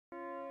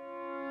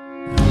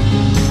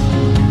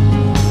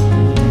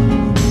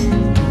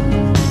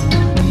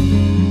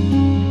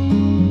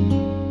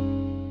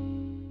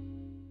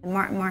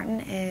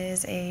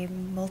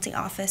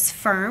multi-office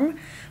firm.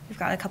 We've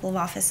got a couple of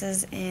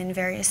offices in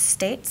various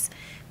states.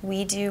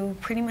 We do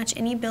pretty much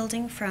any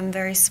building from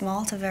very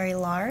small to very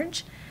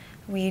large.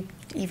 We've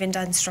even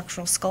done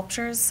structural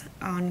sculptures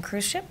on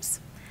cruise ships,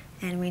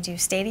 and we do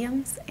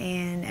stadiums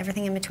and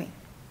everything in between.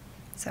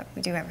 So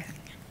we do everything.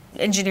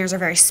 Engineers are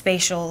very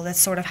spatial,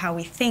 that's sort of how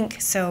we think,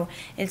 so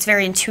it's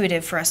very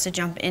intuitive for us to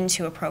jump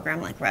into a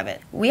program like Revit.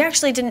 We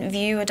actually didn't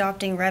view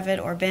adopting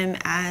Revit or BIM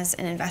as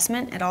an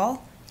investment at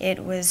all.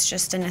 It was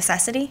just a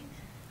necessity.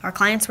 Our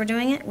clients were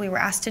doing it, we were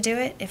asked to do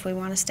it. If we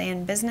want to stay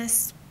in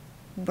business,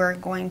 we're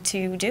going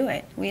to do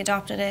it. We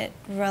adopted it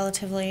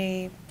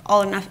relatively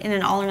in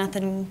an all or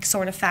nothing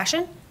sort of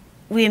fashion.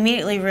 We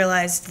immediately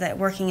realized that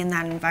working in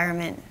that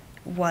environment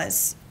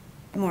was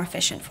more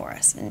efficient for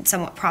us and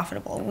somewhat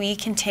profitable. We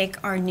can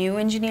take our new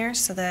engineers,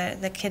 so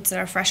the kids that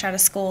are fresh out of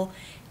school,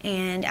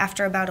 and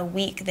after about a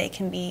week they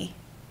can be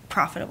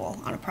profitable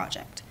on a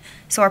project.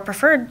 So our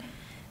preferred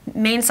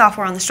main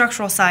software on the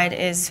structural side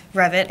is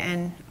Revit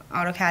and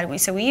AutoCAD.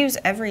 So we use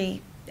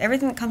everything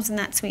that comes in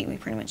that suite, we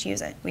pretty much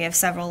use it. We have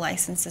several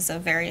licenses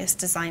of various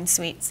design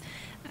suites,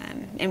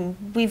 and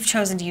we've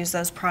chosen to use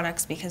those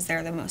products because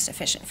they're the most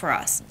efficient for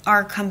us.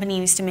 Our company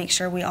needs to make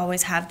sure we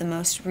always have the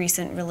most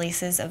recent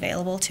releases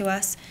available to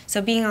us.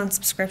 So being on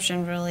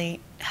subscription really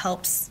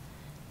helps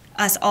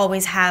us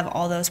always have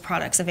all those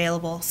products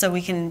available so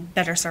we can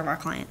better serve our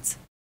clients.